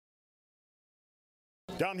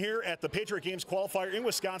Down here at the Patriot Games qualifier in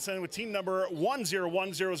Wisconsin with team number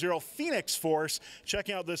 10100 Phoenix Force,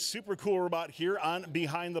 checking out this super cool robot here on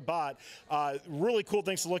Behind the Bot. Really cool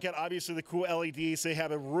things to look at. Obviously the cool LEDs. They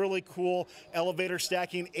have a really cool elevator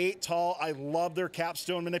stacking 8 tall. I love their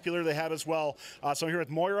capstone manipulator they have as well. So I'm here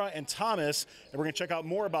with Moira and Thomas, and we're going to check out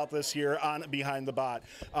more about this here on Behind the Bot.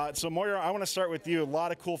 So Moira, I want to start with you. A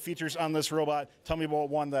lot of cool features on this robot. Tell me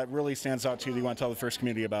about one that really stands out to you that you want to tell the first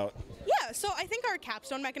community about. Yeah, so I think our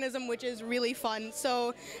capstone mechanism, which is really fun.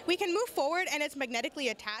 So we can move forward and it's magnetically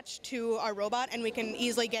attached to our robot, and we can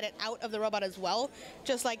easily get it out of the robot as well,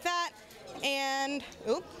 just like that. And,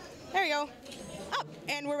 oop, there we go, up,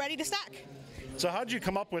 and we're ready to stack. So how did you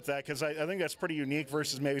come up with that? Because I think that's pretty unique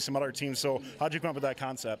versus maybe some other teams. So how did you come up with that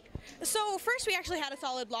concept? So first we actually had a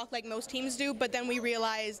solid block like most teams do, but then we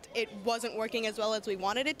realized it wasn't working as well as we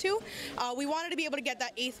wanted it to. We wanted to be able to get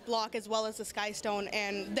that 8th block as well as the Skystone,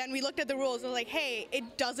 and then we looked at the rules and were like, hey,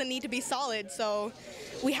 it doesn't need to be solid, so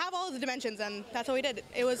we have all of the dimensions, and that's what we did.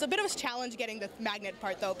 It was a bit of a challenge getting the magnet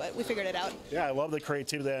part though, but we figured it out. Yeah, I love the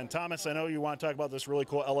creativity there. And Thomas, I know you want to talk about this really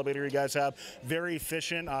cool elevator you guys have. Very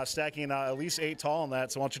efficient, stacking at least 8 tall on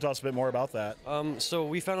that, so why don't you tell us a bit more about that? So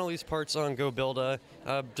we found all these parts on GoBuilda,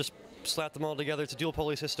 just slapped them all together. It's a dual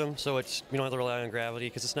pulley system, so it's, we don't have to rely on gravity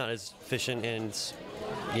because it's not as efficient and,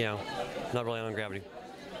 you know, not relying on gravity.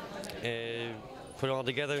 Put it all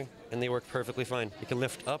together and they work perfectly fine. You can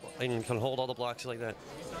lift up and you can hold all the blocks like that.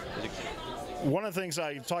 One of the things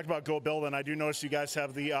you talked about GoBuilda, and I do notice you guys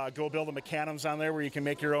have the GoBuilda mechanisms on there where you can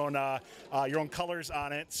make your own colors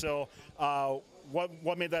on it. So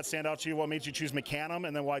what made that stand out to you? What made you choose Mecanum,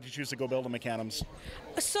 and then why did you choose the GoBuilda Mecanums?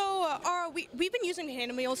 So we've been using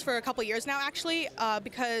tandem wheels for a couple years now, actually,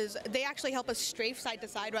 because they actually help us strafe side to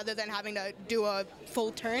side rather than having to do a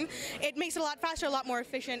full turn. It makes it a lot faster, a lot more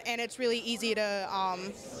efficient, and it's really easy to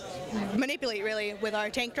manipulate, really, with our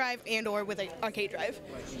tank drive and or with an arcade drive.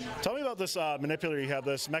 Tell me about this manipulator you have,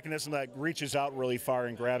 this mechanism that reaches out really far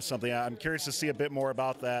and grabs something. I'm curious to see a bit more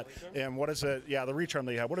about that. And what is it? Yeah, the reach arm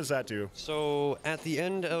that you have, what does that do? So at the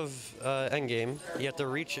end of endgame, you have to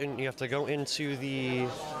reach and you have to go into the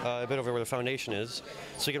bit over where the foundation is,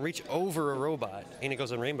 so you can reach over a robot, and it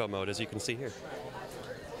goes in rainbow mode, as you can see here.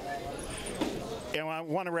 And I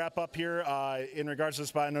want to wrap up here in regards to this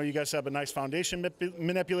spot. I know you guys have a nice foundation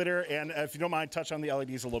manipulator, and if you don't mind, touch on the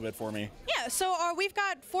LEDs a little bit for me. Yeah, so we've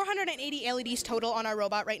got 480 LEDs total on our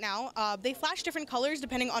robot right now. They flash different colors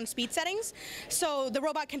depending on speed settings, so the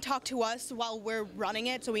robot can talk to us while we're running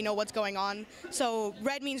it, so we know what's going on. So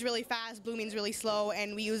red means really fast, blue means really slow,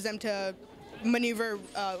 and we use them to maneuver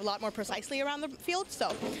a lot more precisely around the field.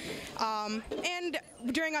 So, and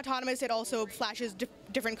during autonomous, it also flashes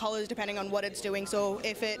different colors depending on what it's doing. So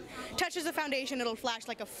if it touches the foundation, it'll flash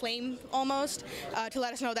like a flame almost to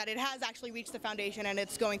let us know that it has actually reached the foundation and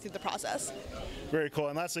it's going through the process. Very cool.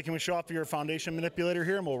 And lastly, can we show off your foundation manipulator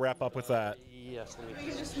here, and we'll wrap up with that? Yes. We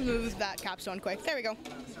can just move that capstone quick. There we go.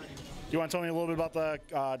 Do you want to tell me a little bit about the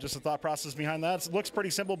just the thought process behind that? It looks pretty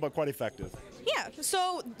simple, but quite effective. Yeah,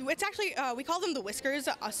 so it's actually, we call them the whiskers.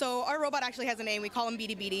 So our robot actually has a name. We call them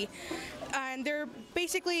Beady Beady. And they're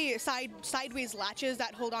basically sideways latches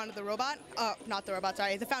that hold on to the robot, not the robot,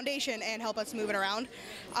 sorry, the foundation, and help us move it around.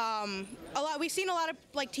 We've seen a lot of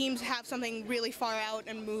teams have something really far out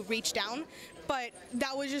and reach down, but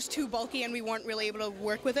that was just too bulky and we weren't really able to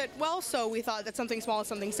work with it well, so we thought that something small,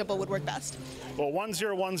 something simple would work best. Well,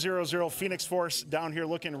 10100 Phoenix Force down here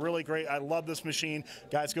looking really great. I love this machine.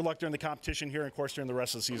 Guys, good luck during the competition here and of course during the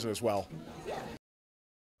rest of the season as well.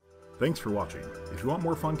 Thanks for watching. If you want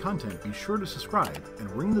more fun content, be sure to subscribe and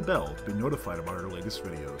ring the bell to be notified about our latest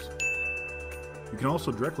videos. You can also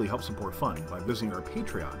directly help support Fun by visiting our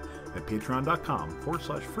Patreon at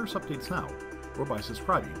patreon.com/firstupdatesnow or by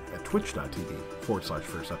subscribing at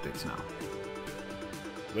twitch.tv/firstupdatesnow.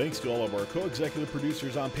 Thanks to all of our co-executive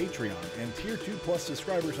producers on Patreon and Tier 2 Plus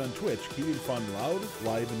subscribers on Twitch, keeping Fun loud,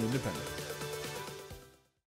 live, and independent.